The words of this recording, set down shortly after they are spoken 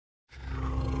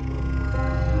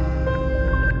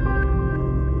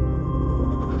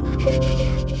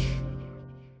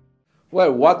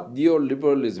Well, what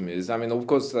neoliberalism is, I mean, of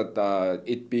course, that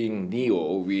it being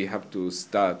neo, we have to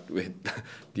start with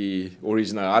the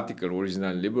original article,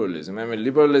 original liberalism. I mean,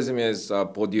 liberalism is a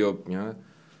body of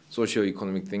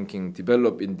socio-economic thinking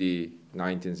developed in the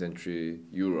 19th century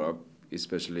Europe,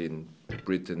 especially in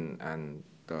Britain and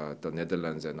the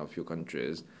Netherlands and a few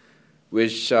countries,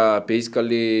 which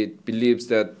basically believes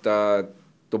that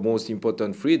the most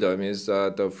important freedom is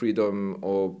the freedom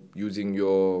of using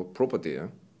your property.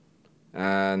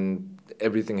 And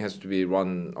everything has to be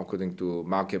run according to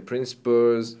market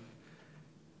principles.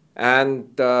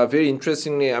 And very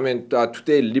interestingly, I mean,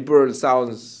 today liberal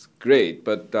sounds great,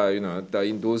 but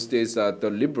in those days, the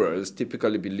liberals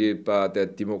typically believed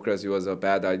that democracy was a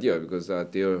bad idea because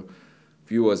their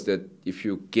view was that if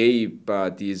you gave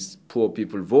these poor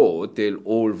people vote, they'll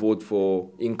all vote for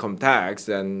income tax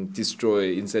and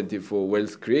destroy incentive for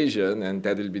wealth creation, and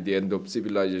that will be the end of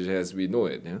civilization as we know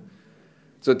it. Yeah?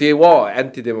 So they were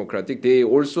anti-democratic. They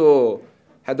also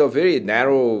had a very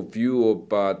narrow view of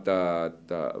the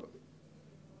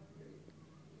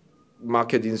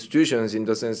market institutions in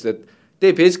the sense that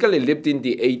they basically lived in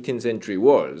the 18th century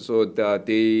world. So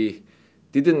they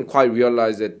didn't quite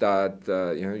realize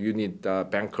that you need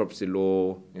bankruptcy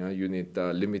law, you need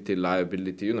limited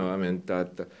liability. I mean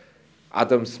that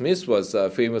Adam Smith was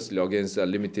famously against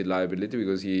limited liability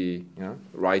because he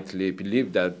rightly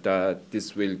believed that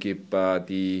this will give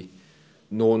the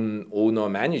non-owner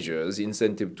managers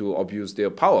incentive to abuse their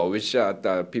power, which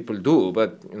people do.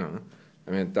 But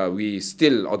I mean, we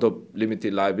still adopt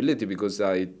limited liability because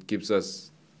it gives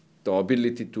us the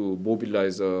ability to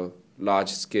mobilize a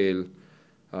large-scale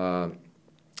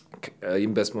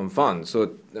investment fund.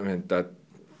 So I mean that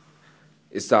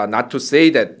it's not to say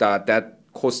that that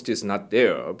cost is not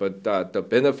there, but the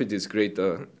benefit is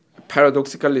greater.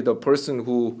 Paradoxically, the person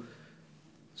who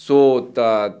saw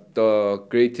the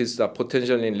greatest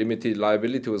potential in limited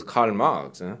liability was Karl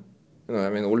Marx. I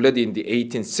mean, already in the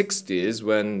 1860s,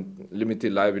 when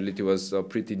limited liability was a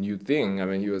pretty new thing, I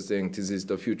mean, he was saying this is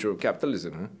the future of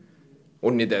capitalism.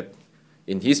 Only that,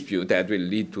 in his view, that will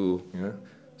lead to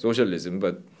socialism,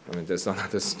 but I mean, that's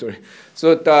another story.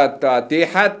 So they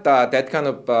had that kind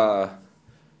of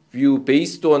view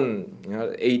based on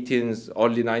 18th,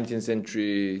 early 19th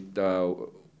century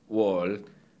world.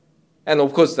 And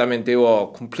of course, I mean, they were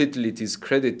completely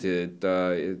discredited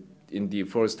in the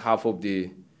first half of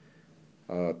the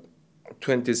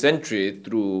 20th century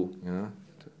through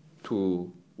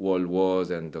two world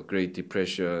wars and the Great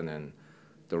Depression and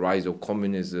the rise of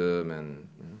communism and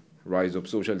rise of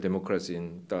social democracy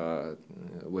in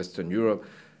Western Europe.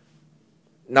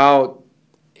 Now,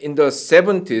 in the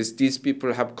 70s, these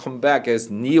people have come back as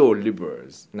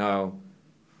neoliberals. Now,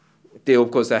 they, of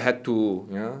course, had to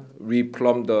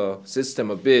replumb the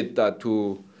system a bit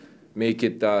to make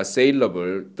it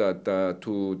saleable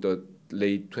to the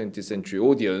late 20th century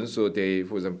audience. So they,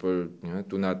 for example,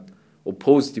 do not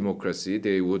oppose democracy.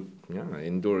 They would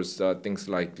endorse things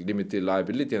like limited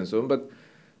liability and so on. But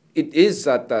it is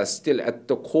still at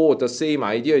the core the same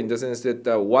idea in the sense that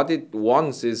what it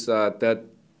wants is to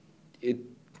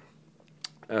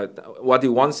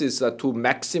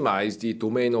maximize the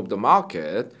domain of the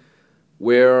market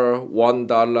where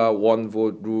 $1, one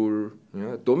vote rule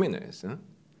dominates.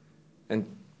 And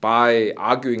by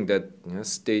arguing that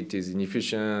state is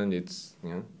inefficient, it's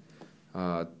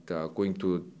going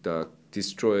to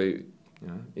destroy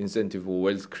incentive for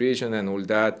wealth creation and all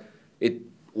that, it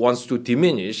wants to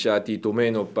diminish the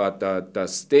domain of the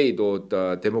state or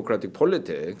the democratic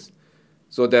politics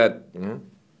so that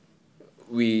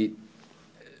we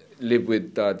live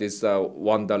with this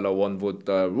 $1, one vote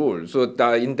rule. So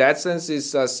in that sense,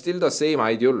 it's still the same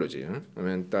ideology. I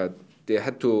mean, they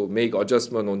had to make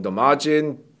adjustment on the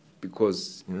margin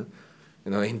because in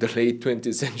the late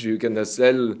 20th century, you can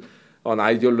sell an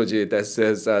ideology that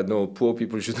says no, poor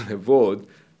people shouldn't vote,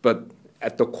 but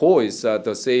at the core is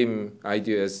the same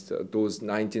idea as those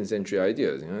 19th century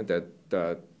ideas. That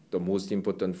the most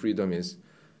important freedom is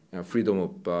freedom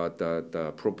of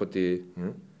the property.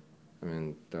 I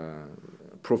mean,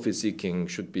 profit seeking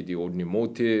should be the only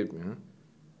motive.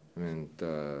 I mean,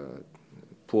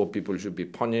 poor people should be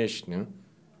punished.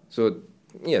 So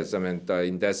yes, I mean,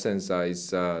 in that sense,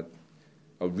 it's a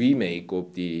remake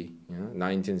of the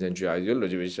 19th century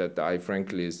ideology, which I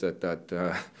frankly is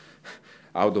that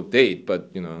out of date. But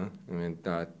I mean,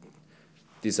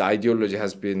 this ideology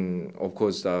has been, of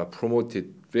course,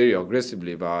 promoted very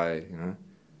aggressively by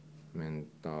I mean,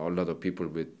 a lot of people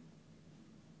with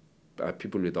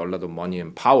a lot of money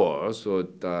and power. So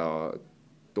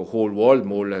the whole world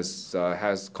more or less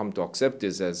has come to accept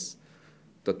this as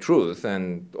the truth.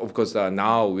 And of course,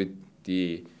 now with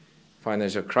the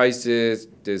financial crisis.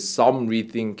 There's some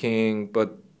rethinking,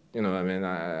 but I mean,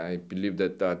 I believe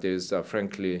that there's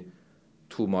frankly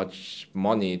too much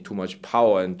money, too much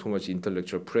power, and too much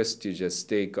intellectual prestige at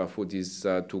stake for this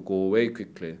to go away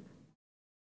quickly.